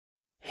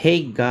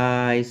Hey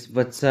guys,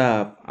 what's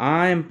up?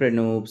 I'm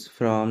Pranoobs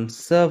from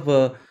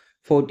server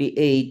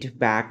 48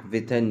 back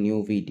with a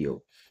new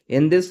video.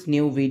 In this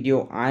new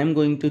video, I'm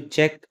going to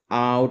check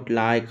out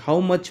like how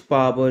much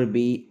power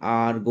we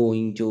are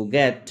going to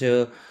get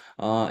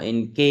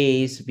in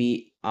case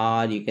we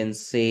are, you can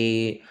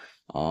say,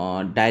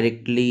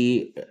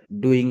 directly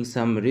doing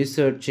some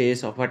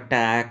researches of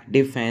attack,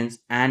 defense,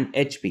 and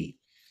HP.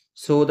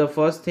 So the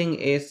first thing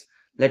is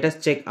let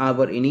us check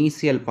our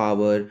initial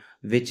power,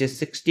 which is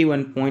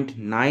 61.9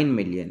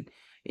 million.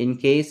 In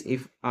case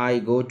if I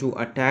go to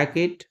attack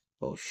it,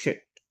 oh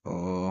shit,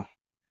 uh,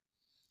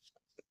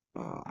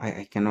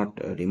 I cannot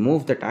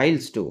remove the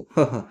tiles too.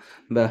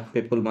 But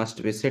people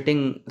must be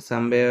sitting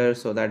somewhere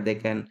so that they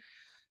can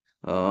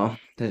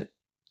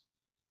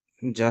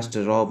just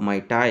rob my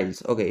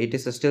tiles. Okay, it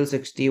is still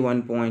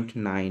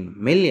 61.9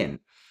 million.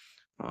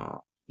 Uh,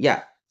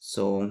 yeah,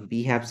 so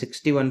we have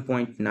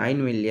 61.9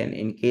 million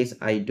in case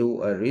I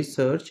do a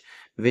research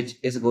which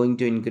is going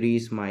to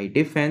increase my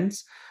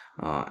defense.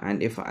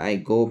 And if I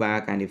go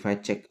back and if I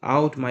check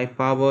out my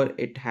power,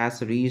 it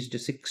has reached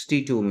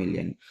 62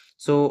 million.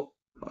 So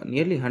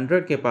nearly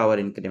 100k power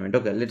increment.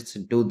 Okay, let's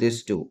do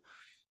this too.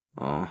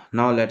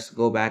 Now let's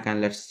go back and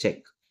let's check.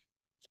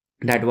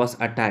 That was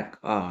attack.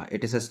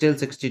 It is still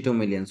 62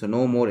 million, so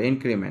no more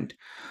increment.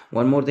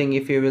 One more thing,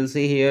 if you will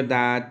see here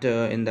that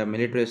in the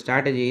military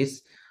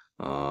strategies,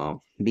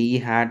 we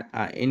had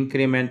an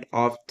increment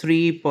of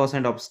 3%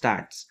 of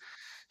stats.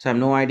 So I have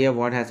no idea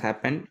what has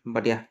happened,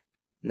 but yeah,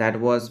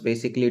 that was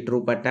basically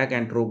troop attack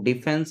and troop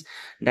defense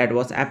that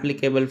was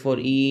applicable for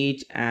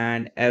each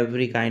and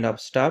every kind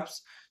of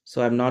stuffs.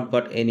 So I've not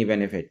got any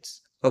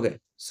benefits. Okay,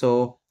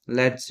 so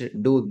let's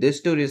do this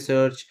to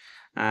research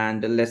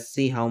and let's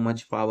see how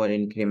much power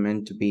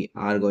increment we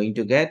are going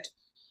to get.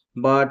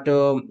 But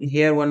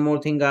here one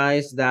more thing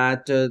guys,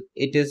 that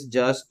it is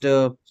just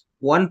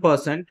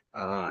 1%.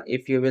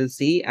 If you will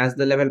see, as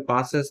the level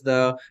passes,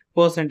 the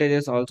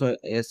percentages also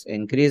is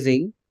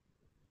increasing.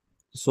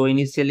 So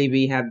initially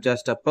we have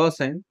just a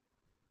percent,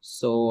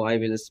 so I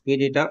will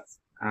speed it up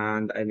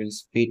and I will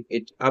speed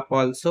it up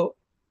also.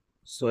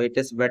 So it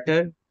is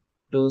better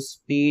to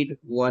speed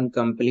one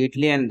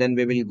completely, and then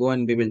we will go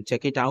and we will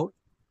check it out,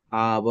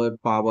 our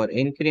power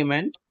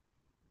increment.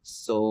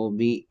 So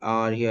we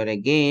are here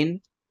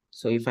again.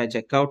 So if I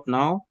check out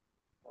now,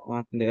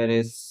 there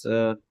is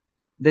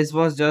this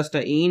was just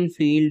a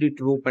in-field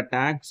troop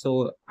attack.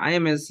 So I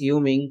am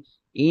assuming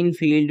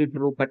in-field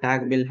troop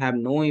attack will have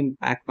no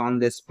impact on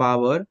this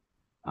power.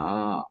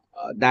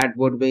 That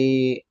would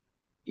be,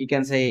 you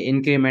can say,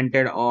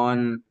 incremented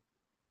on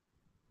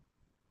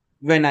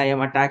when I am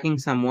attacking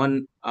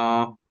someone.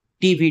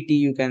 TVT,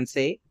 you can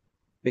say,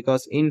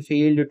 because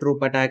in-field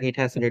troop attack it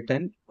has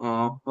written.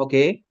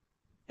 Okay,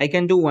 I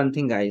can do one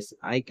thing, guys.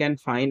 I can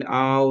find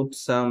out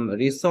some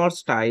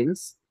resource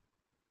tiles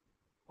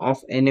of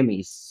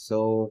enemies.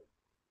 So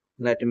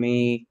let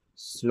me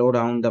slow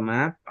down the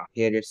map.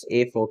 Here it's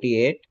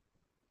A48.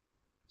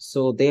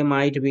 So they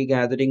might be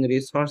gathering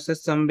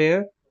resources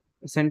somewhere,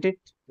 isn't it?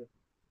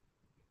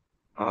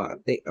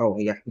 Oh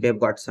yeah, they've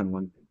got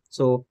someone.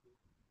 So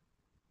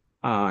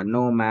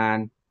no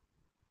man,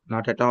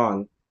 not at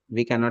all.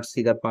 We cannot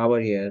see the power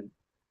here.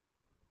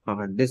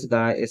 This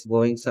guy is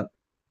going some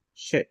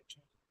shit.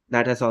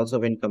 That has also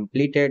been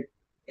completed.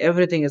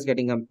 Everything is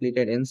getting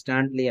completed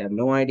instantly. I have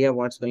no idea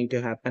what's going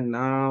to happen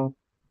now.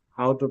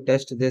 How to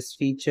test this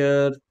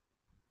feature?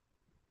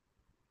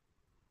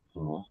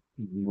 Oh,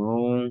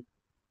 no.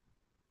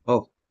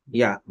 Oh,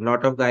 yeah. A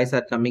lot of guys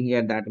are coming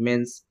here. That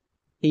means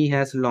he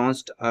has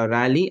launched a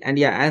rally. And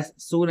yeah, as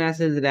soon as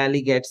his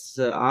rally gets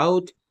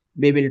out,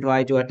 we will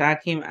try to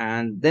attack him.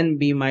 And then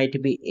we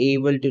might be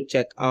able to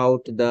check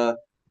out the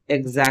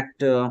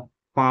exact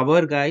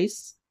power,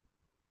 guys.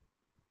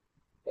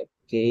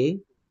 Okay.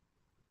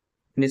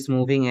 It is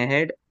moving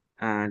ahead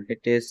and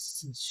it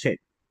is shit.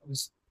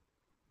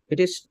 It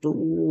is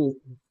too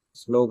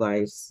slow,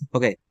 guys.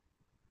 Okay.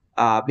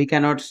 We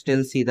cannot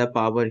still see the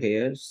power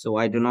here, so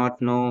I do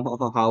not know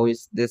how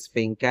is this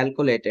being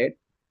calculated,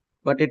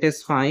 but it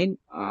is fine.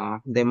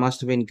 They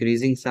must be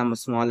increasing some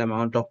small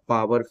amount of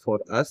power for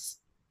us.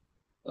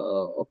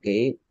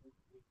 Okay,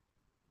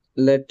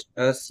 let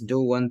us do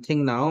one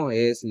thing now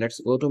is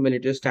let's go to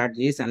military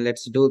strategies and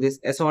let's do this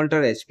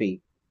assaulter HP.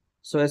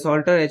 So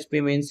assaulter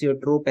HP means your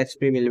troop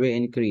HP will be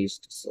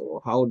increased.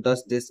 So how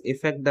does this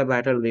affect the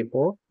battle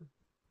report?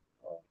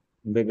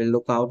 We will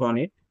look out on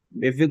it.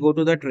 If we go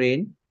to the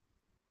train,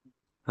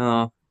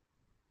 uh,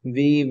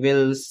 we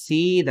will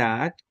see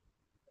that.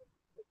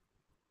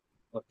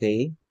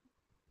 Okay,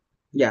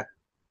 yeah,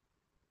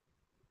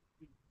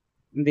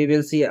 we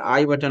will see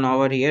I button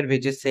over here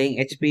which is saying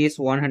HP is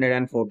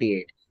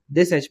 148.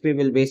 This HP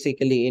will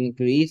basically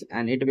increase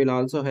and it will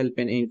also help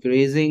in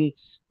increasing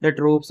the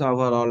troops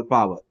overall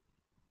power.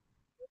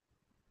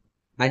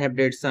 I have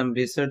did some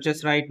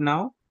researches right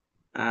now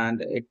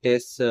and it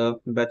is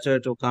better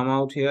to come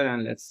out here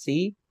and let's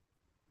see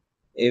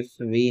if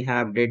we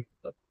have did.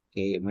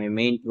 Okay, my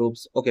main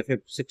troops, okay,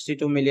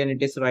 62 million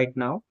it is right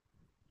now.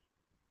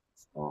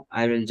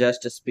 I will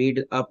just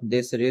speed up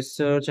this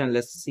research and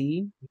let's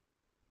see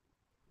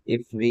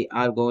if we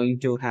are going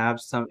to have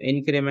some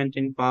increment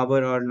in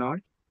power or not.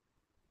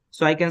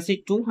 So I can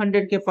see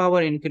 200k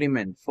power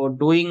increment for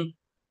doing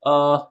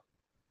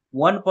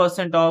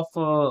 1%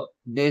 of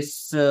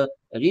this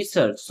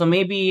research. So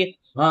maybe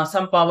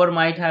some power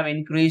might have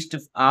increased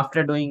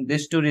after doing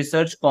this to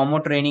research,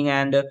 commo training,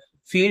 and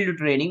field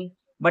training.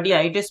 But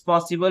yeah, it is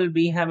possible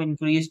we have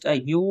increased a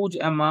huge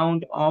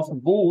amount of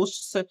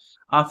boosts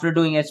after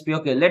doing HP.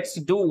 Okay, let's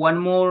do one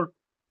more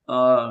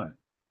uh,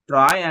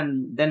 try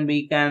and then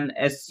we can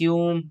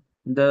assume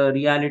the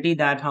reality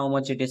that how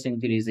much it is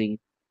increasing.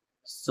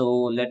 So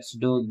let's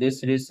do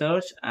this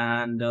research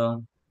and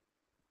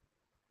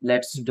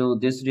let's do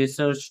this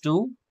research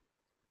too.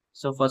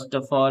 So first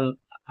of all,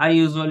 I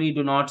usually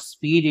do not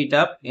speed it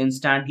up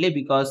instantly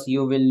because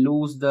you will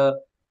lose the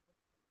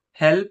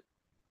help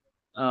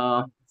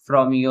uh,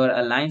 from your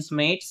alliance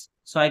mates.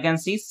 So I can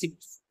see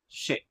six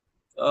shit.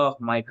 Oh,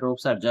 my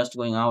troops are just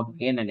going out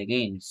again and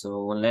again. So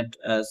let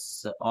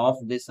us off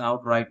this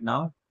out right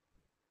now.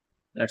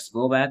 Let's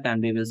go back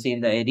and we will see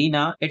in the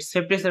arena. It's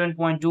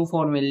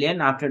 57.24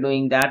 million after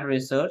doing that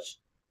research.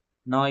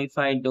 Now if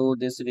I do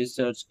this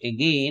research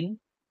again,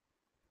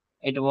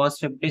 it was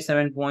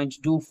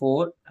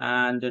 57.24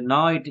 and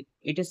now it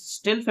is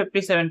still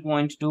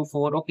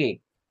 57.24.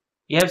 Okay,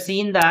 you have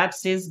seen that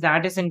since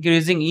that is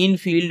increasing in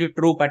field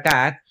troop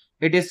attack,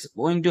 it is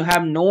going to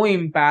have no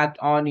impact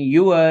on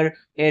your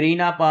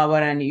arena power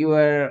and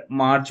your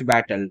march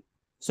battle.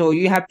 So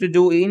you have to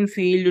do in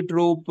field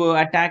troop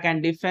attack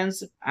and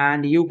defense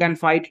and you can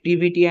fight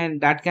tvt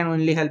and that can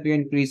only help you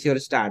increase your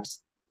stats.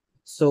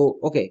 So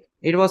okay,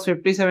 it was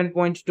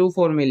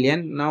 57.24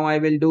 million. Now I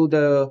will do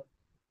the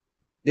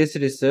this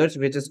research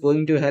which is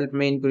going to help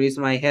me increase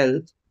my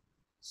health.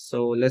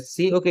 So let's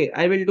see. Okay,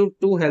 I will do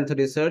two health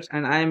research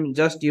and I am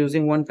just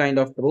using one kind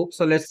of troop.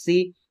 So let's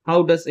see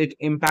how does it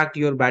impact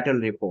your battle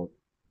report.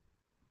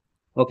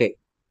 Okay,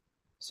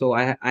 so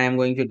I am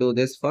going to do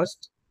this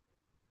first.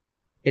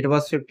 It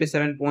was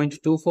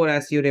 57.24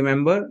 as you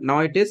remember. Now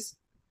it is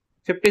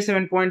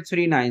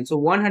 57.39. So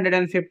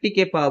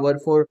 150k power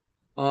for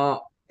uh,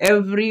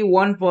 every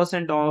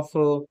 1%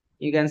 of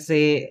you can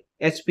say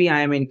HP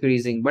I am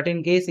increasing. But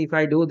in case if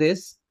I do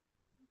this,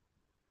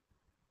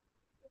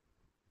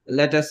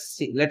 let us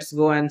see, let's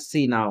go and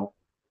see now.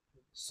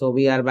 So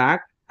we are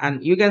back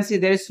and you can see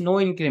there is no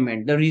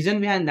increment. The reason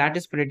behind that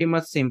is pretty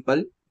much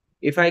simple.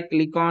 If I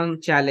click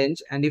on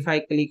challenge and if I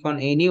click on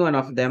any one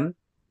of them,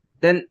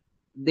 then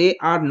they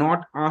are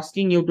not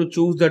asking you to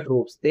choose the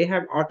troops. They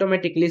have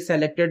automatically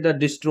selected the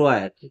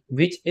destroyer,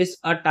 which is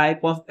a type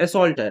of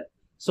assaulter.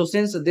 So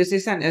since this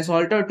is an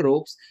assaulter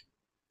troops,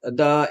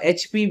 the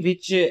HP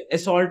which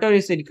assaulter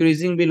is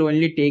increasing will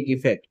only take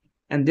effect.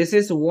 And this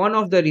is one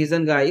of the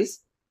reason guys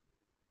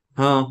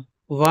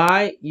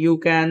why you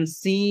can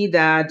see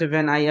that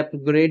when I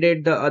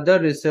upgraded the other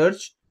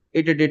research,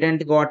 it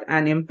didn't got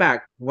an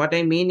impact. What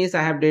I mean is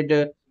I have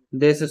did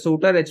this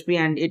shooter HP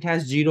and it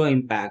has zero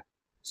impact.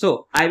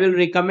 So I will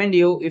recommend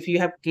you if you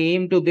have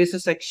came to this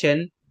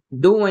section,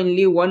 do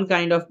only one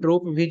kind of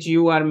troop which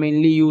you are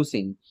mainly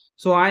using.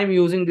 So I am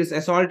using this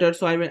assaulter.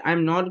 So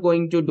I'm not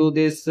going to do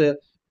this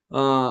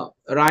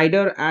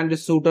rider and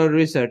shooter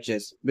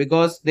researches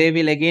because they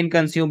will again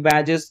consume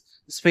badges,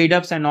 speed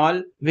ups and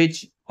all,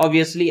 which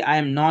obviously I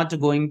am not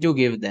going to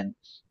give them.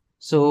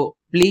 So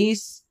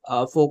please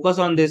focus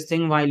on this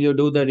thing while you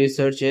do the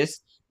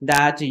researches,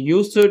 that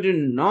you should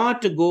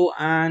not go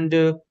and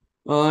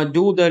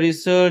do the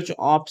research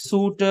of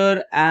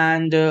shooter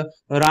and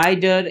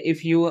rider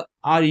if you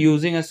are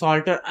using a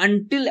salter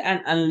until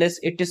and unless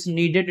it is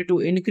needed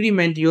to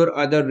increment your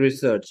other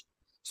research.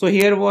 So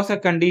here was a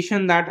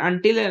condition that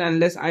until and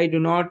unless I do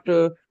not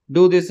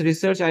do this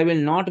research, I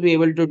will not be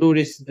able to do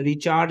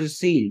recharge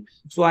seal.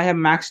 So I have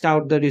maxed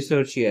out the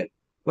research here.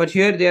 But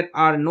here there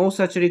are no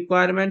such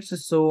requirements.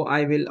 So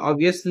I will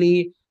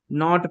obviously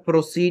not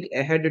proceed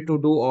ahead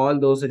to do all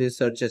those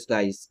researches,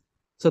 guys.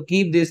 So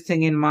keep this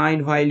thing in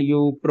mind while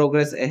you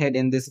progress ahead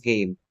in this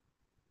game.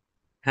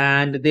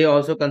 And they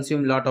also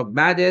consume lot of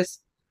badges.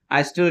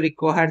 I still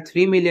require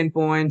 3 million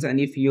points, and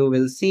if you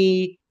will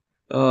see,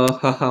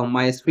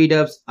 my speed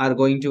ups are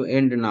going to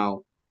end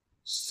now.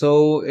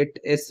 So it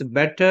is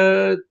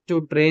better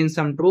to train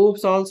some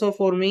troops also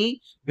for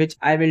me, which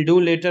I will do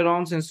later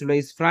on since today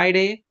is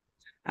Friday.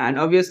 And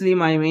obviously,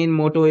 my main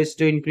motto is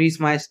to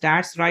increase my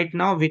stats right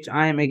now, which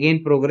I am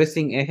again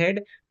progressing ahead.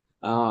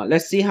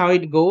 Let's see how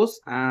it goes.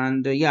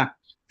 And yeah,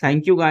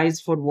 thank you guys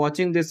for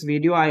watching this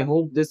video. I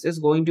hope this is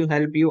going to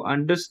help you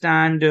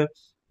understand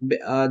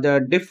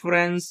the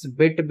difference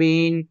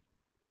between,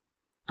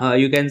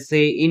 you can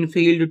say,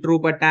 infield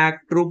troop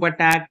attack,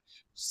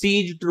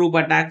 siege troop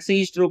attack.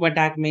 Siege troop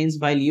attack means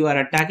while you are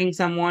attacking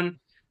someone.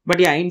 But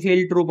yeah,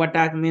 infield troop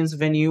attack means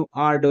when you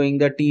are doing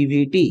the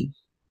TVT.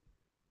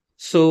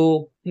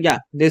 So yeah,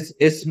 this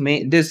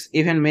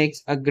even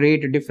makes a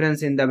great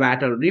difference in the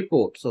battle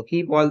report. So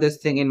keep all this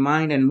thing in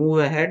mind and move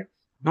ahead.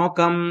 Now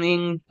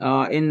coming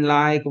in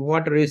like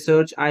what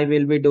research I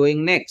will be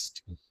doing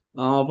next.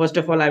 First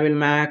of all, I will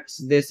max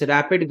this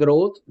rapid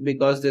growth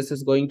because this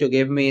is going to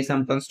give me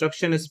some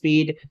construction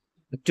speed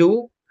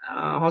too.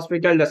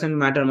 Hospital doesn't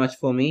matter much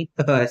for me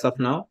as of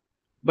now.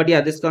 But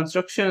yeah, this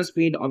construction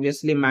speed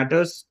obviously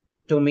matters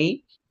to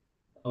me.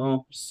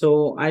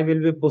 So I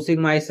will be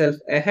pushing myself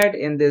ahead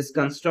in this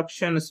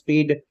construction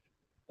speed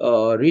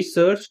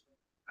research,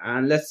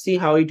 and let's see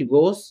how it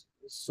goes.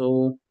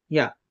 So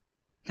yeah,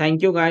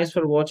 thank you guys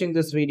for watching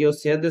this video.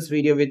 Share this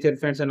video with your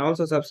friends and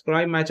also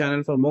subscribe my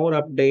channel for more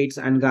updates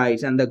and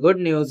guides. And the good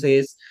news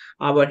is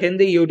our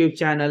Hindi YouTube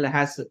channel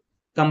has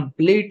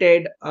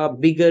completed a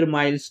bigger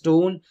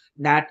milestone,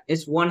 that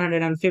is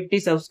 150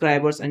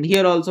 subscribers, and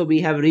here also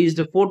we have reached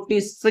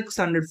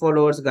 4600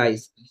 followers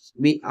guys.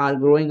 We are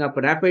growing up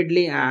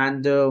rapidly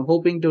and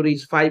hoping to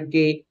reach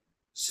 5K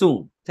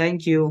soon.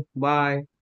 Thank you. Bye.